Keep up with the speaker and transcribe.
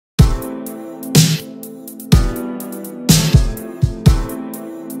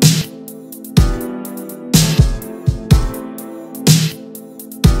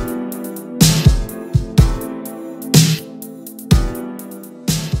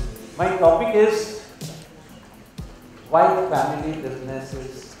My topic is why family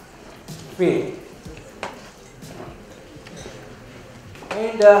businesses fail.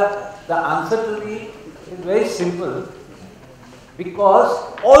 And the answer to me is very simple,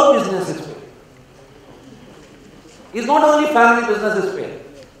 because all businesses fail. It's not only family businesses fail.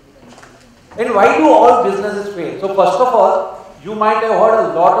 And why do all businesses fail? So first of all, you might have heard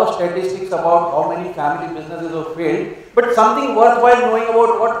a lot of statistics about how many family businesses have failed, but something worthwhile knowing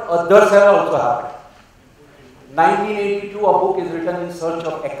about what others have also happened. 1982, a book is written in search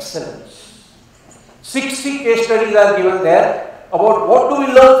of excellence. 60 case studies are given there about what do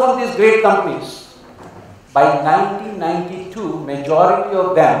we learn from these great companies. By 1992, majority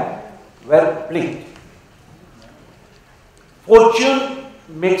of them were blinked. Fortune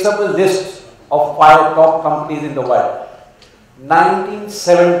makes up a list of 5 top companies in the world.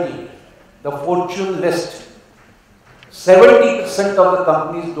 1970, the Fortune list, 70% of the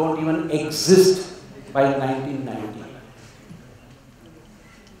companies don't even exist by 1990.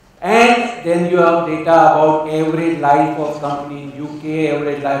 And then you have data about average life of company in UK,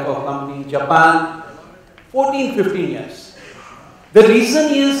 average life of company in Japan, 14-15 years. The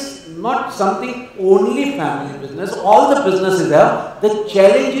reason is not something only family business, all the businesses have. The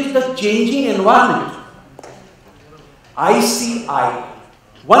challenge is the changing environment. ICI,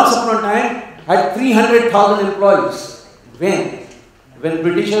 once upon a time, had 300,000 employees. When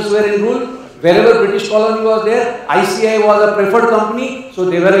Britishers were in rule, wherever British colony was there, ICI was a preferred company, so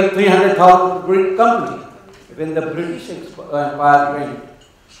they were a 300,000 company. When the British Empire went,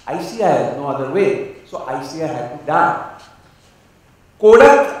 ICI had no other way, so ICI had to die.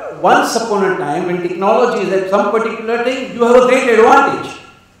 Kodak, once upon a time, when technology is at some particular thing, you have a great advantage.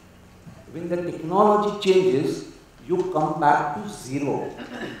 When the technology changes, you come back to zero.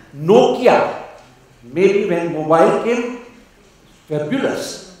 Nokia, maybe when mobile came,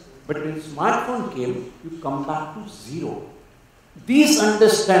 fabulous. But when smartphone came, you come back to zero. This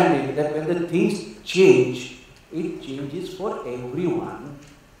understanding that when the things change, it changes for everyone.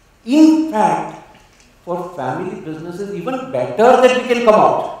 In fact, for family businesses, even better that we can come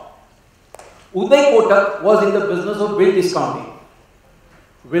out. Uday Kotak was in the business of bill discounting.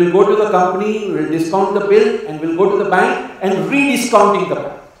 We'll go to the company, we'll discount the bill, and we'll go to the bank and rediscounting the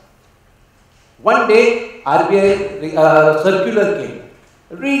bill. One day, RBI circular came,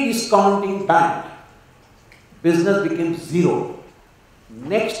 rediscounting bank. Business became zero.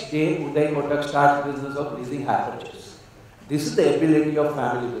 Next day, Uday Kotak starts business of leasing hyperchase. This is the ability of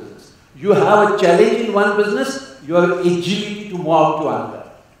family business. You have a challenge in one business, you have agility to move out to another.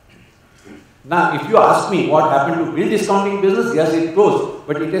 Now, if you ask me what happened to bill discounting business, yes, it closed,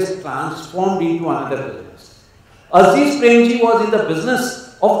 but it has transformed into another business. Aziz Premji was in the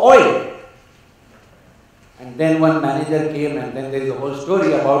business of oil. And then one manager came, and then there is a whole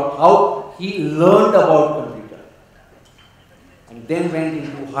story about how he learned about computer. And then went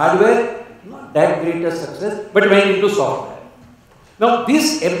into hardware, not that great a success, but went into software. Now,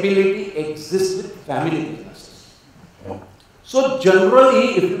 this ability exists with family businesses. So,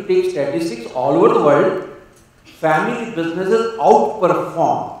 generally, if you take statistics all over the world, family businesses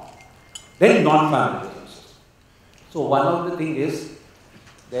outperform than non-family businesses. So, one of the things is,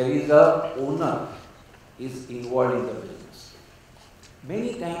 there is a owner is involved in the business.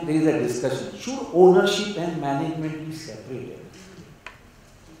 Many times there is a discussion, should ownership and management be separated?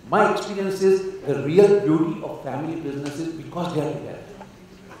 My experience is the real beauty of family businesses because they are together.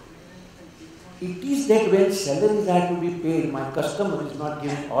 It is that when salaries are to be paid, my customer is not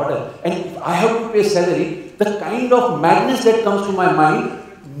giving order. And if I have to pay salary, the kind of madness that comes to my mind,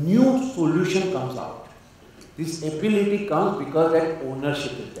 new solution comes out. This ability comes because that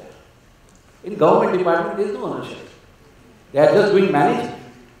ownership is there. In government department, there is no ownership. They are just doing management.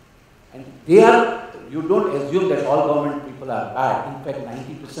 And they are, you don't assume that all government people are bad. In fact,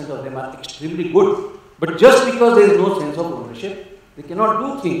 90% of them are extremely good. But just because there is no sense of ownership, they cannot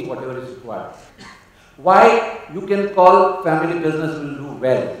do things whatever is required. Why? You can call family business will do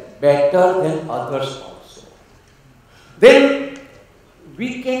well, better than others also. Then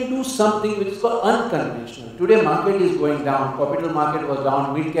we can do something which is called unconventional. Today market is going down, capital market was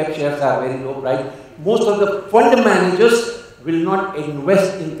down, mid-cap shares are very low price. Most of the fund managers will not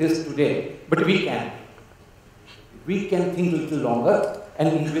invest in this today, but we can. We can think a little longer and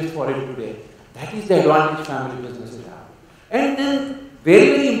invest for it today. That is the advantage family businesses have. And then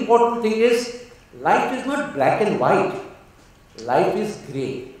very, very important thing is, life is not black and white. Life is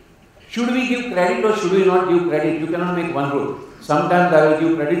grey. Should we give credit or should we not give credit? You cannot make one rule. Sometimes I will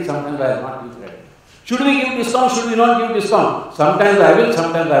give credit, sometimes I will not give credit. Should we give discount, should we not give discount? Sometimes I will,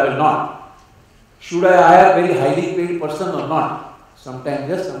 sometimes I will not. Should I hire a very highly paid person or not? Sometimes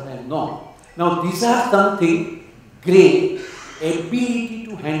yes, sometimes no. Now these are something great. Ability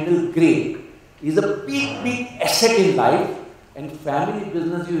to handle great is a big asset in life, and family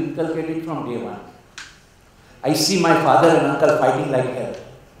business you inculcate it from day one. I see my father and uncle fighting like hell,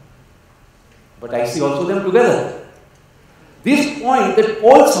 but I see also them together. This point that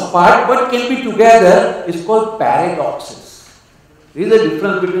poles apart but can be together is called paradoxes. There is a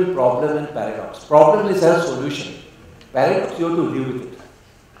difference between problem and paradox. Problem is a solution. Paradox, you have to live with it.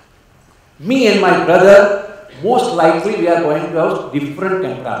 Me and my brother, most likely we are going to have different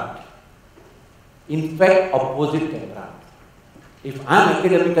temperament. In fact, opposite temperament. If I am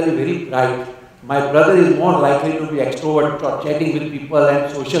academically very bright, my brother is more likely to be extrovert or chatting with people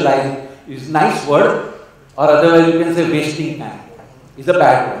and socializing. Is a nice word, or otherwise you can say wasting time. Is a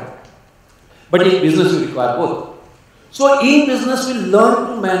bad word. But in business you require both. So in business we learn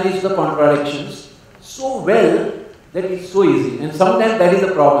to manage the contradictions so well that it's so easy. And sometimes that is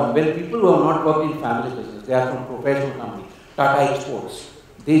the problem. When people who have not worked in family business, they are from professional company, Tata Exports,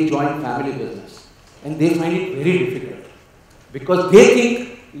 they join family business and they find it very difficult because they think,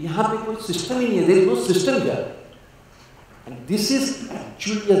 यहाँ पे कोई system ही नहीं है, there is no system here. And this is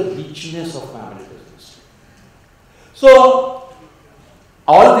actually a richness of family business. So,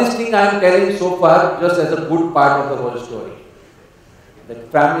 all this thing I am telling so far just as a good part of the whole story.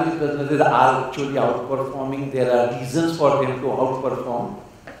 That family businesses are actually outperforming, there are reasons for them to outperform.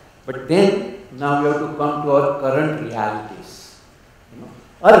 But then, now we have to come to our current realities.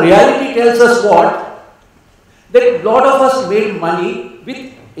 Our reality tells us what? That a lot of us made money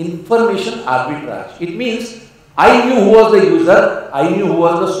with information arbitrage. It means, I knew who was the user, I knew who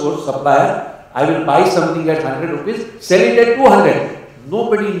was the source supplier, I will buy something at 100 rupees, sell it at 200.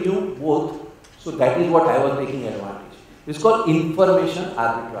 Nobody knew both, so that is what I was taking advantage. It's called information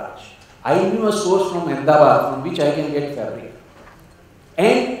arbitrage. I knew a source from Ahmedabad from which I can get fabric.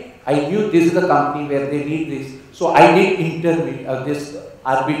 And I knew this is a company where they need this, so I did this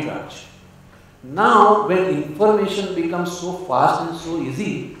arbitrage. Now, when information becomes so fast and so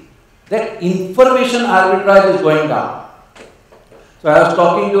easy, that information arbitrage is going down. So I was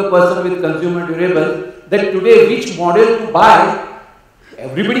talking to a person with consumer durable that today which model to buy,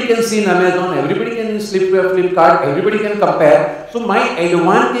 everybody can see in Amazon, everybody can see Flipkart, everybody can compare. So my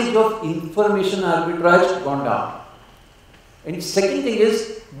advantage of information arbitrage gone down. And second thing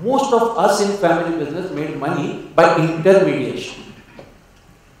is, most of us in family business made money by intermediation.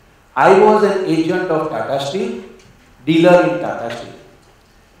 I was an agent of Tata Steel, dealer in Tata Steel.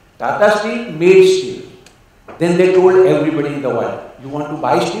 Tata Steel made steel. Then they told everybody in the world, you want to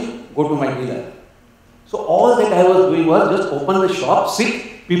buy steel? Go to my dealer. So all that I was doing was just open the shop,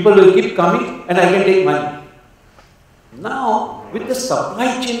 sit, people will keep coming and I can take money. Now, with the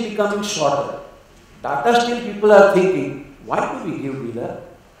supply chain becoming shorter, Tata Steel people are thinking, why do we give dealer?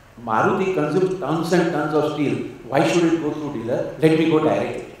 Maruti consumes tons and tons of steel. Why should it go through dealer? Let me go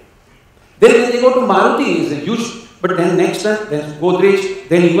directly. Then when they go to Maruti, it's a huge, but then next time, then Godrej,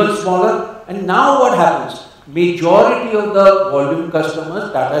 then even smaller. And now what happens? Majority of the volume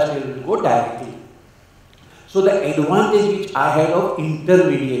customers, Tata Steel will go directly. So the advantage which I had of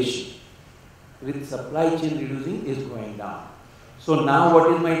intermediation with supply chain reducing is going down. So now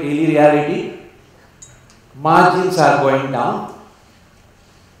what is my daily reality? Margins are going down.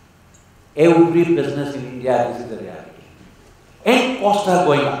 Every business in India, this is the reality. And costs are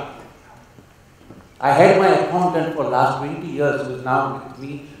going up. I had my accountant for last 20 years who is now with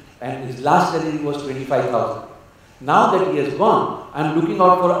me, and his last salary was 25,000. Now that he has gone, I am looking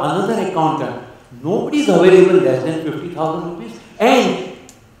out for another accountant. Nobody is available less than 50,000 rupees. And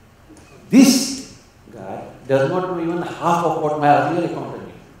this guy does not know even half of what my earlier accountant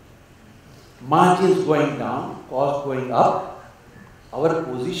knew. Margins going down, cost going up. Our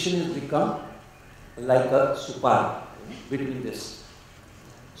position has become like a supari between this.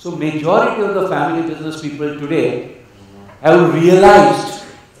 So majority of the family business people today have realized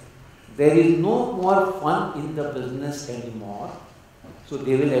there is no more fun in the business anymore. So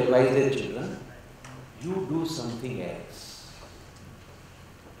they will advise their children, you do something else.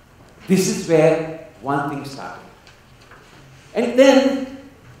 This is where one thing started. And then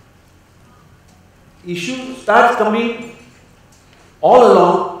issue starts coming all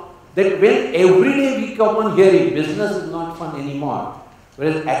along that when every day we come on hearing business is not fun anymore,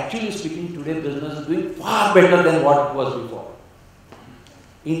 whereas actually speaking today business is doing far better than what it was before.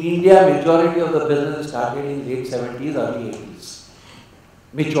 In India, majority of the business started in late 70s, early 80s.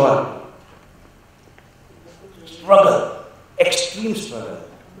 Majority. Struggle. Extreme struggle.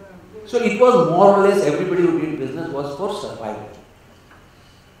 So it was more or less everybody who did business was for survival.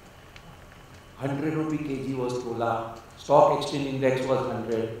 100 rupee kg was tola, stock exchange index was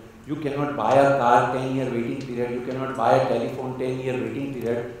 100. You cannot buy a car, 10-year waiting period. You cannot buy a telephone, 10-year waiting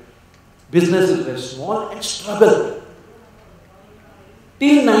period. Business is very small and struggle.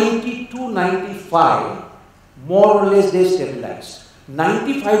 Till 92, 95, more or less they stabilized.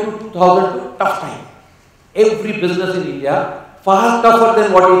 95 to 2002, tough time. Every business in India, far tougher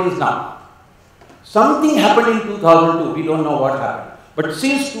than what it is now. Something happened in 2002, we don't know what happened. But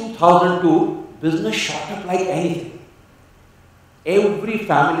since 2002, business shot up like anything. Every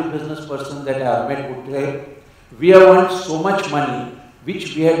family business person that I have met would say, we have earned so much money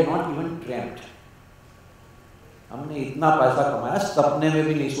which we had not even dreamt. हमने इतना पैसा कमाया सपने में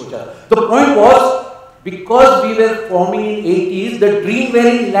भी नहीं सोचा. The point was, because we were forming in 80s, the dream were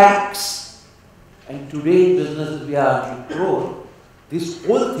in lakhs. And today in business we are in crore. This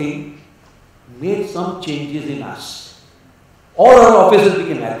whole thing made some changes in us. All our offices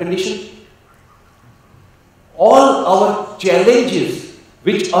became air conditioned. All our challenges,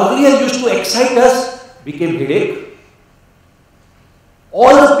 which earlier used to excite us, became headache.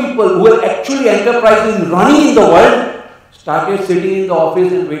 All the people who were actually enterprising, running in the world, started sitting in the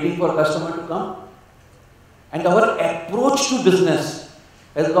office and waiting for customer to come. And our approach to business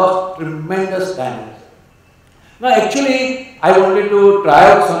has lost tremendous dynamism. Now actually, I wanted to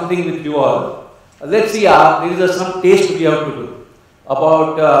try out something with you all. Let's see, there is some taste we have to do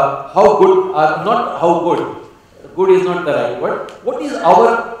about how good, not how good, good is not the right word. What is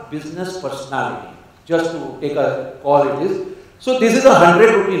our business personality? Just to take a call it is. So this is a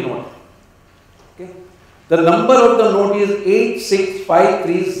 100 rupee note. Okay. The number of the note is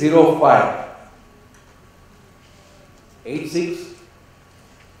 865305.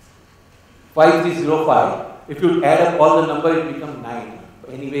 865305. If you add up all the number, it becomes 9.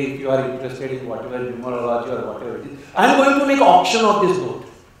 Anyway, if you are interested in whatever numerology or whatever it is, I am going to make auction of this note.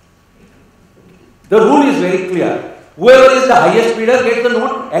 The rule is very clear. Whoever is the highest bidder gets the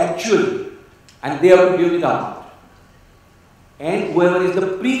note actually, and they have to give me the amount. And whoever is the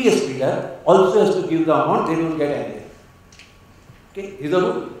previous bidder also has to give the amount, they don't get anything. Okay, this is the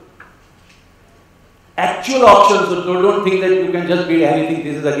rule. Actual auction, so don't think that you can just bid anything,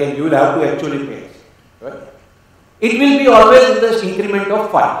 this is again, you will have to actually pay. Right? It will be always in the increment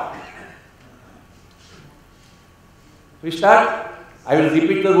of 5. We start, I will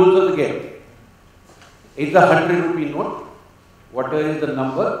repeat the rules of the game. It's a 100 rupee note, whatever is the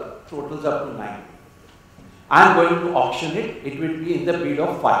number, totals up to 9. I am going to auction it, it will be in the bid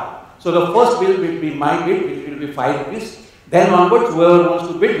of 5. So the first bid will be my bid, which will be 5 rupees. Then onwards, whoever wants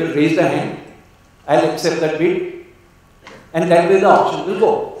to bid will raise the hand. I will accept that bid, and that way the auction will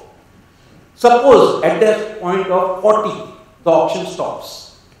go. Suppose at that point of 40, the auction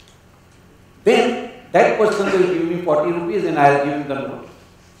stops. Then that person will give me 40 rupees and I will give him the note.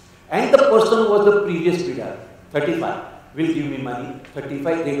 And the person who was the previous bidder, 35, will give me money.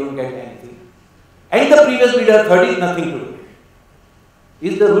 35, they don't get anything. And the previous bidder, 30, nothing to do.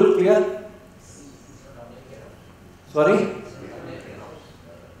 Is the rule clear? Sorry?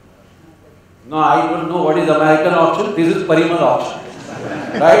 No, I don't know what is American auction. This is Parimal auction.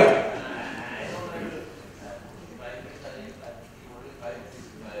 Right?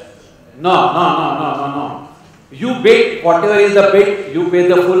 No. You bid, whatever is the bid, you pay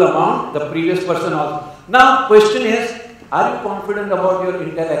the full amount, the previous person also. Now, question is, are you confident about your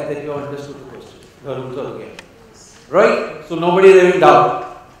intellect that you have understood the question, the rules of the game? Right? So, nobody is having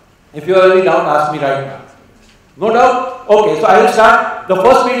doubt. If you have any doubt, ask me right now. No doubt? Okay, so I will start. The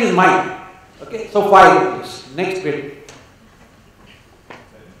first bid is mine. Okay, so 5 rupees. Next bid.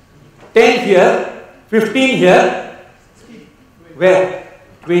 10 here, 15 here. Where?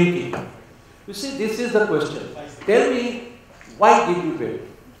 20. You see, this is the question. Tell me, why did you bid?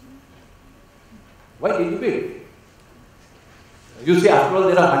 Why did you bid? You see, after all,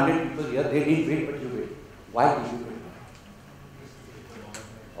 there are 100 people here. They didn't bid, but you bid. Why did you bid?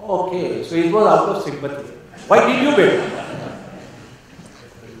 Okay, so it was out of sympathy. Why did you bid?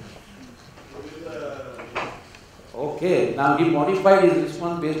 Okay, now he modified his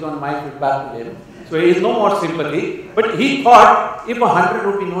response based on my feedback to him. So he is no more sympathy, but he thought if a 100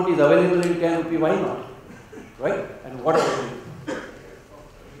 rupee note is available in 10 rupee, why not? Right? And what about him?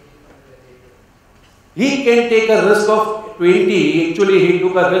 He can take a risk of 20, actually he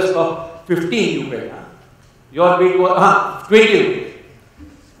took a risk of 15 you bet. Your bid was 20 rupees.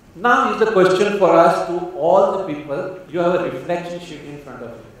 Now is the question for us to all the people, you have a reflection sheet in front of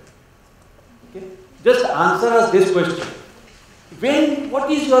you. Okay? Just answer us this question.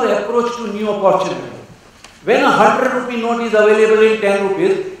 What is your approach to new opportunity? When a 100 rupee note is available in 10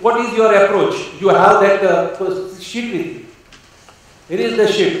 rupees, what is your approach? You have that sheet with you. Here is the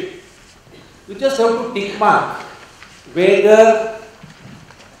sheet. You just have to tick mark whether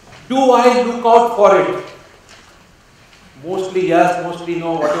do I look out for it. Mostly yes, mostly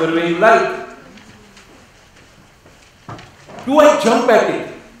no, whatever way you like. Do I jump at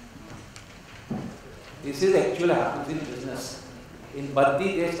it? This is actually happens in business. In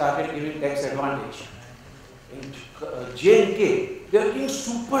Bhatti, they started giving tax advantage. In J&K, they are giving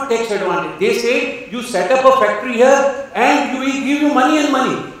super tax advantage. They say, you set up a factory here and we give you money and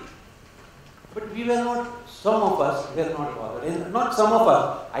money. But we were not, some of us were not bothered. And not some of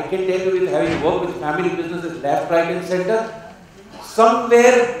us. I can tell you with having worked with family businesses left, right and center,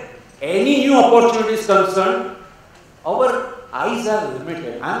 somewhere any new opportunity is concerned, our eyes are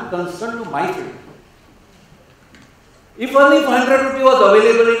limited. I am concerned to my field. If only 100 rupees was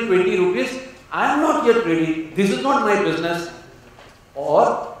available in 20 rupees, I am not yet ready. This is not my business.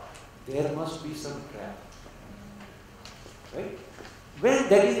 Or there must be some trap. Right? Well,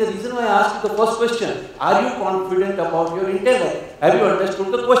 that is the reason why I asked you the first question. Are you confident about your intellect? Have you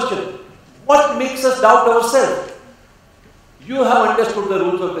understood the question? What makes us doubt ourselves? You have understood the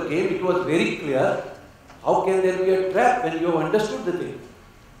rules of the game. It was very clear. How can there be a trap when you have understood the thing?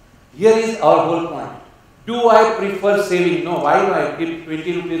 Here is our whole point. Do I prefer saving? No. Why do I keep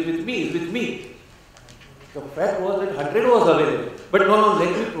 20 rupees with me? It's with me. The fact was that 100 was available. But no,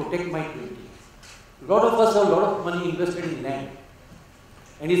 let me protect my 20. A lot of us have a lot of money invested in land.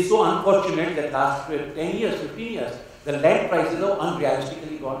 And it's so unfortunate that last 10 years, 15 years, the land prices have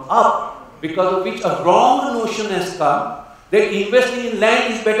unrealistically gone up, because of which a wrong notion has come that investing in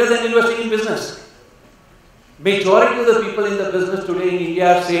land is better than investing in business. Majority of the people in the business today in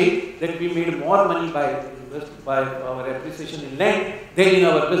India are saying that we made more money by our appreciation in land than in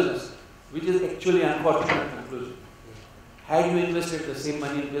our business, which is actually an unfortunate conclusion. Had you invested the same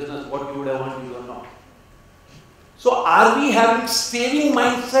money in business, what you would have earned, you are not. So are we having saving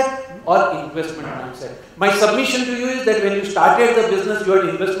mindset or investment mindset? My submission to you is that when you started the business, you had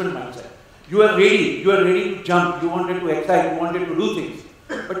investment mindset. You were ready to jump, you wanted to excite, you wanted to do things.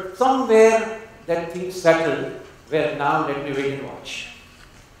 But somewhere that thing settled, where now let me wait and watch.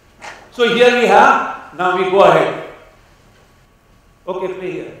 So here we have, now we go ahead. Okay,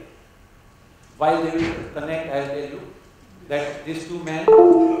 play here. While they will connect, I'll tell you that these two men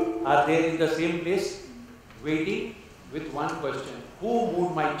are there in the same place, waiting with one question. Who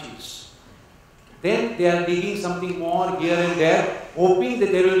moved my cheese? Then they are digging something more here and there, hoping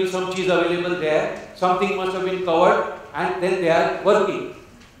that there will be some cheese available there. Something must have been covered, and then they are working.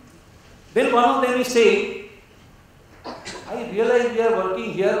 Then one of them is saying, I realize we are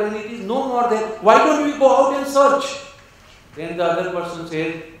working here when it is no more there. Why don't we go out and search? Then the other person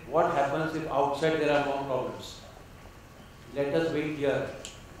says, what happens if outside there are more problems? Let us wait here.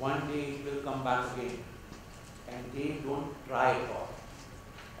 One day it will come back again. And they don't try at all.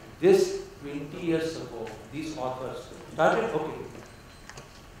 And this 20 years ago, these authors started, okay,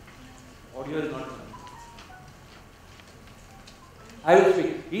 audio is not coming. I will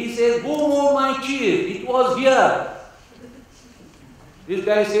speak. He says, who moved my cheese? It was here. This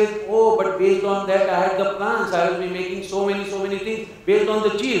guy says, oh, but based on that I had the plans. I will be making so many things based on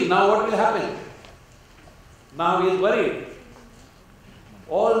the cheese. Now what will happen? Now he is worried.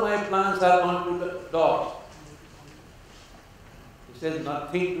 All my plans are gone to the dogs. He says,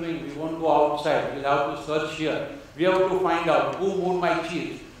 nothing doing. We won't go outside. We'll have to search here. We have to find out who moved my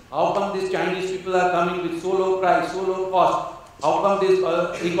cheese. How come these Chinese people are coming with so low price, so low cost? How come these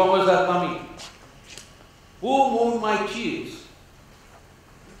e-commerce are coming? Who moved my cheese?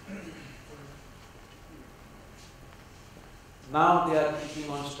 Now they are keeping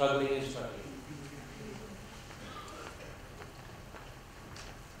on struggling and struggling.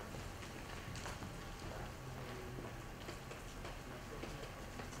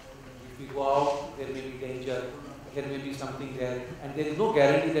 If we go out, there may be danger, there may be something there, and there is no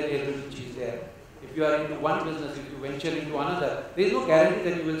guarantee that there will be cheese there. If you are into one business, if you venture into another, there is no guarantee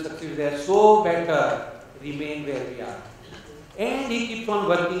that you will succeed there. So better remain where we are. And he keeps on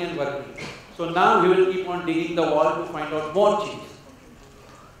working and working. So now he will keep on digging the wall to find out more cheese.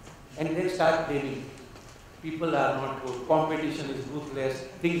 And then start blaming. People are not good. Competition is ruthless.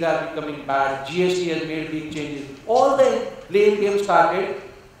 Things are becoming bad. GST has made big changes. All the blame game started.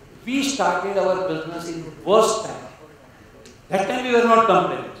 We started our business in worst time. That time we were not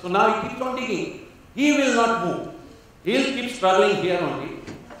complaining. So now he keeps on digging. He will not move. He will keep struggling here only.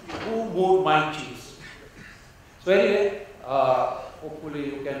 Who moved my cheese? So anyway, hopefully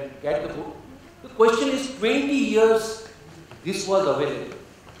you can get the book. The question is, 20 years this was available.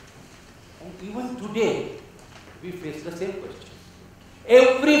 And even today, we face the same question.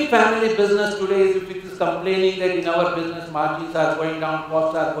 Every family business today is complaining that in our business margins are going down,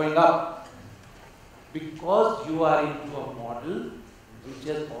 costs are going up. Because you are into a model which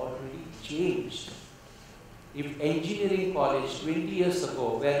has already changed. If engineering college 20 years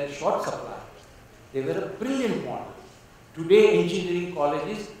ago were in short supply, they were a brilliant model. Today engineering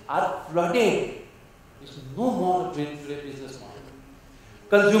colleges are flooded. There's no more business model.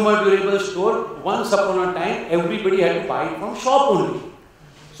 Consumer durable store, once upon a time, everybody had to buy it from shop only.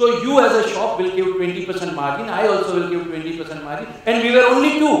 So you as a shop will give 20% margin, I also will give 20% margin, and we were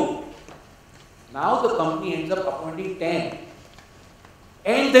only 2. Now the company ends up appointing 10.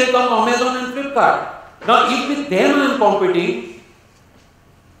 And then come Amazon and Flipkart. Now if with them I am competing,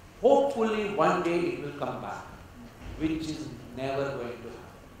 hopefully one day it will come back, which is never going to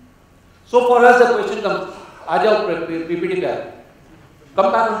happen. So for us the question comes, Aajao PPT guy,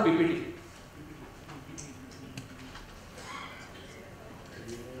 come back on PPT.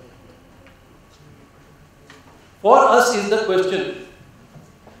 For us is the question,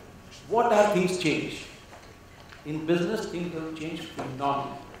 what are things changed? In business, things have changed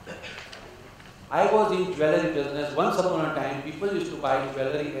phenomenally. I was in jewelry business. Once upon a time, people used to buy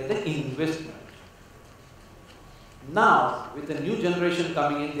jewelry as an investment. Now, with the new generation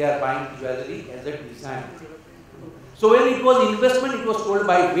coming in, they are buying jewelry as a design. So when it was investment, it was sold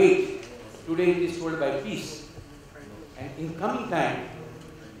by weight. Today it is sold by piece. And in coming time,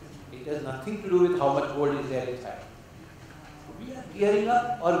 it has nothing to do with how much gold is there inside. We are gearing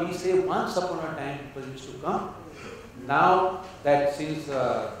up, or we say once upon a time people used to come. Now that since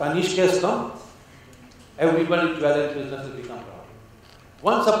Tanishq has come, everybody jewelry business has become profitable.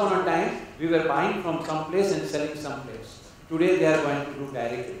 Once upon a time, we were buying from some place and selling some place. Today they are going to do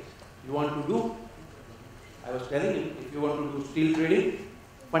directly. You want to do? I was telling you, if you want to do steel trading,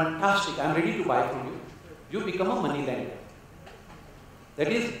 fantastic, I am ready to buy from you. You become a money lender. That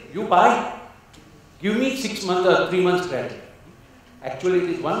is, you buy, give me 6 months or 3 months credit. Actually, it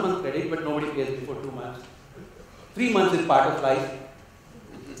is 1 month credit, but nobody pays before 2 months. 3 months is part of life.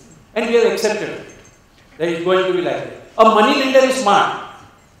 And we have accepted that it's going to be like that. A money lender is smart.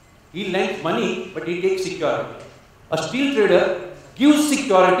 He lends money, but he takes security. A steel trader gives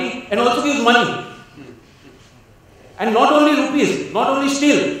security and also gives money. And not only rupees, not only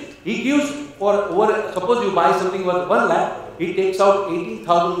steel. He gives for over, suppose you buy something worth 1 lakh, he takes out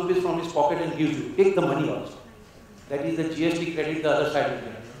 18,000 rupees from his pocket and gives you. Take the money also. That is the GST credit, the other side of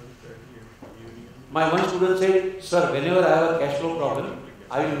it. My one student said, sir, whenever I have a cash flow problem,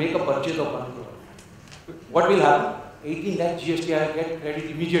 I will make a purchase of 1 crore. What will happen? 18 lakh GST I will get credit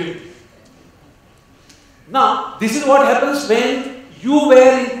immediately. Now, this is what happens when you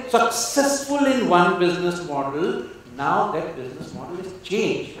were successful in one business model. Now that business model is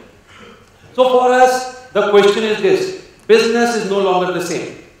changed. So for us, the question is this. Business is no longer the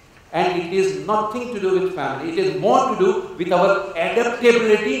same. And it is nothing to do with family. It is more to do with our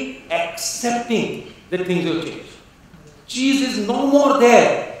adaptability, accepting that things will change. Cheese is no more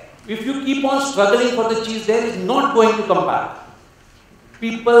there. If you keep on struggling for the cheese, there is not going to come back.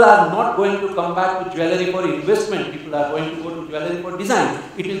 People are not going to come back to jewelry for investment. People are going to go to jewelry for design.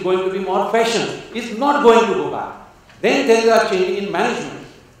 It is going to be more fashion. It's not going to go back. Then things are changing in management.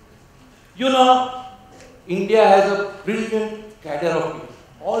 You know, India has a brilliant cadre of people.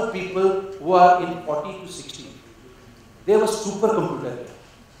 All people who are in 40 to 60. They have a supercomputer.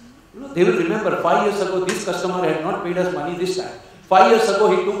 You know, they will remember 5 years ago this customer had not paid us money this time. 5 years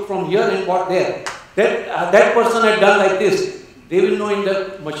ago he took from here and bought there. That person had done like this. They will know in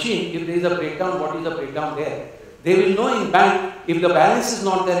the machine if there is a breakdown, what is the breakdown there. They will know in bank if the balance is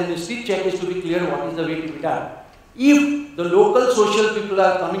not there and the street check is to be cleared, what is the way to be done. If the local social people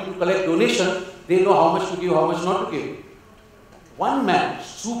are coming to collect donation, they know how much to give, how much not to give. One man,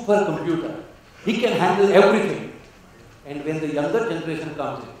 supercomputer, he can handle everything. And when the younger generation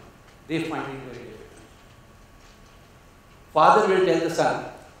comes in, they find it very difficult. Father will tell the son,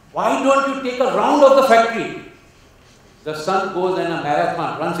 why don't you take a round of the factory? The son goes in a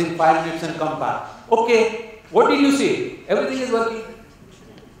marathon, runs in 5 minutes and comes back. Okay, what did you say? Everything is working.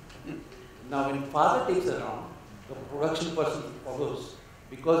 Now when father takes a round, the production person follows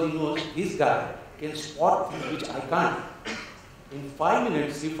because he knows this guy can spot things which I can't. In 5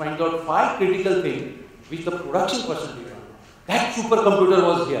 minutes, he finds out 5 critical things which the production person did not know. That supercomputer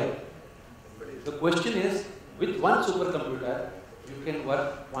was here. The question is, with one supercomputer, you can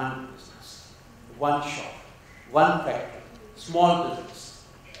work one business, one shop, one factory, small business.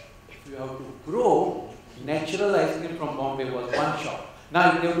 If you have to grow, natural ice cream from Bombay was one shop.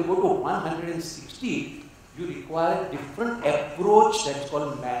 Now, if you have to go to 160, you require a different approach that's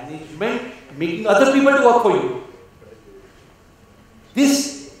called management, making other people to work for you.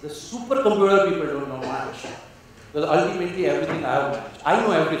 This, the supercomputer people don't know much. Because ultimately everything I have managed. I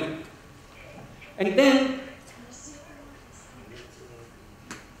know everything. And then,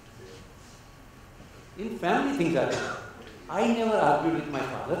 in family things are there. I never argued with my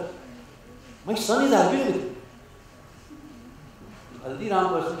father. My son is arguing with me. Haldiram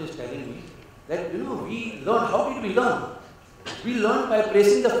person is telling me that, we learned. How did we learn? We learned by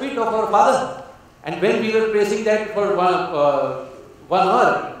praising the feet of our father. And when we were praising that for 1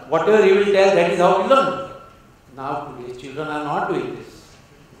 hour, whatever he will tell, that is how we learn. Now today's children are not doing this.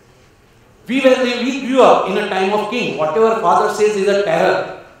 We grew up in a time of king. Whatever father says is a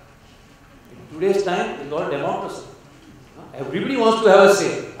terror. In today's time, it's all democracy. Everybody wants to have a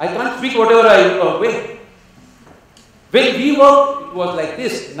say. I can't speak whatever I way. When we worked, it was like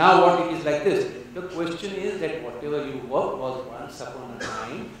this. Now what it is like this. The question is that whatever you worked was once upon a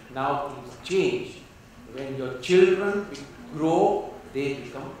time. Now things change. When your children grow, they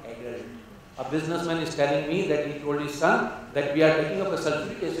become adult. A businessman is telling me that he told his son that we are taking up a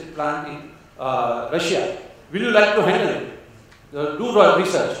sulfuric acid plant in Russia. Will you like to handle it? Do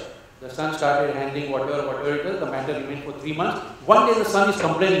research. The son started handling whatever it is. The matter remained for 3 months. One day the son is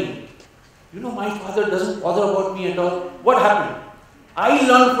complaining. My father doesn't bother about me at all. What happened? I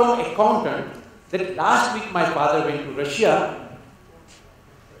learned from accountant that last week my father went to Russia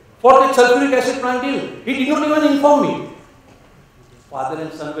for the sulfuric acid plant deal. He did not even inform me. Father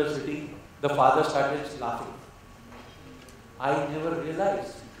and son were sitting. The father started laughing. I never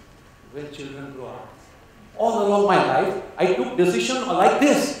realized when children grow up. All along my life, I took decisions like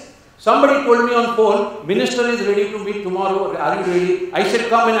this. Somebody told me on phone, minister is ready to meet tomorrow. Are you ready? I said,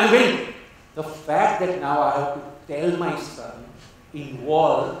 come and I went. The fact that now I have to tell my son,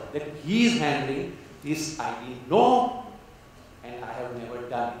 involved, that he is handling this, I didn't know, and I have never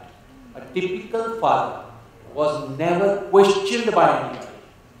done it. A typical father was never questioned by anybody.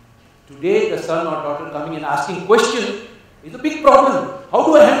 Today, the son or daughter coming and asking questions is a big problem. How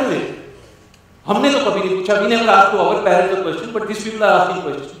do I handle it? हमने तो कभी नहीं पूछा. We never asked to our parents a question, but these people are asking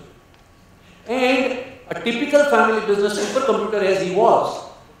questions. And a typical family business supercomputer as he was,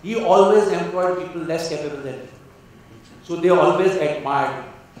 he always employed people less capable than him. So they always admired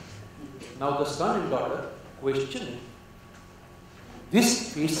him. Now the son and daughter question him.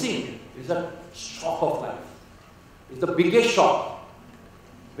 This facing is a shock of life. It's the biggest shock.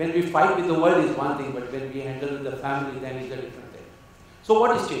 When we fight with the world is one thing, but when we handle with the family, then it's a different thing. So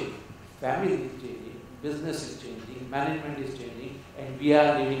what is changing? Family is changing, business is changing, management is changing, and we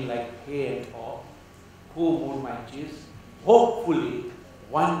are living like hay and hawk. Who moved my cheese? Hopefully,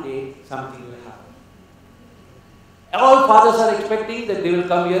 one day something will happen. All fathers are expecting that they will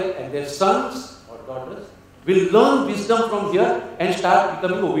come here and their sons or daughters will learn wisdom from here and start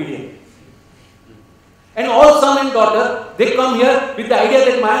becoming obedient. And all son and daughter, they come here with the idea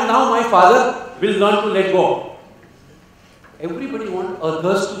that now my father will learn to let go. Everybody wants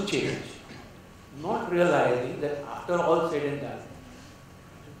others to change, not realizing that after all said and done,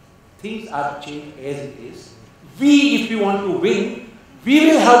 things are changed as it is. We, if we want to win, we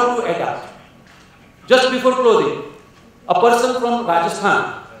will have to adapt. Just before closing, a person from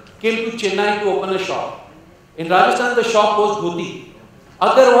Rajasthan came to Chennai to open a shop. In Rajasthan, the shop was Dhoti.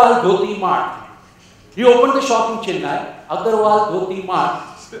 Agarwal Dhoti Mart. He opened the shop in Chennai, Agarwal Dhoti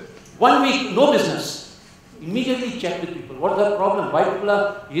Mart. 1 week, no business. Immediately checked with people. What's the problem? Why people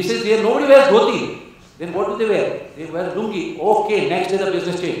are... He says, here nobody wears dhoti. Then what do they wear? They wear lungi. Okay, next day the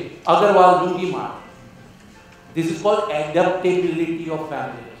business change. Agarwal Lungi Mart. This is called adaptability of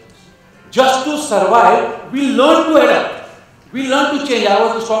family business. Just to survive, we learn to adapt. We learn to change. I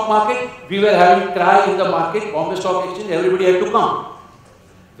was in the stock market. We were having cry in the market, Bombay Stock Exchange. Everybody had to come.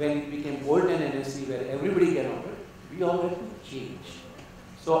 When it became Bolt and NSE, where everybody can operate, we all had to change.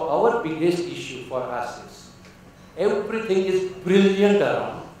 So our biggest issue for us is, everything is brilliant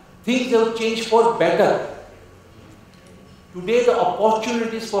around. Things have changed for better. Today, the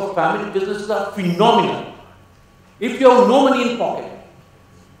opportunities for family businesses are phenomenal. If you have no money in pocket,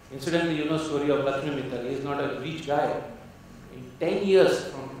 incidentally, you know the story of Lakshmi Mittal. He is not a rich guy. In 10 years,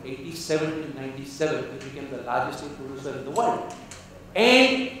 from 87 to 97, he became the largest steel producer in the world.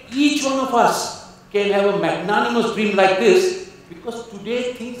 And each one of us can have a magnanimous dream like this, because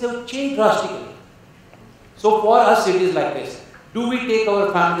today things have changed drastically. So for us, it is like this. Do we take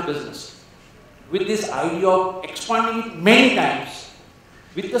our family business with this idea of expanding it many times,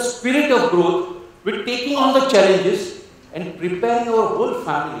 with the spirit of growth, with taking on the challenges and preparing our whole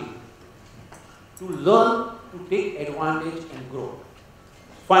family to learn to take advantage and grow?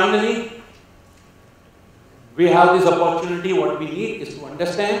 Finally, we have this opportunity. What we need is to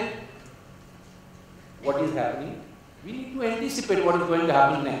understand what is happening. We need to anticipate what is going to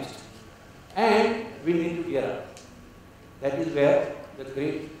happen next. And we need to gear up. That is where the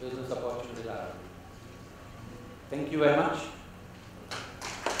great business opportunities are. Thank you very much.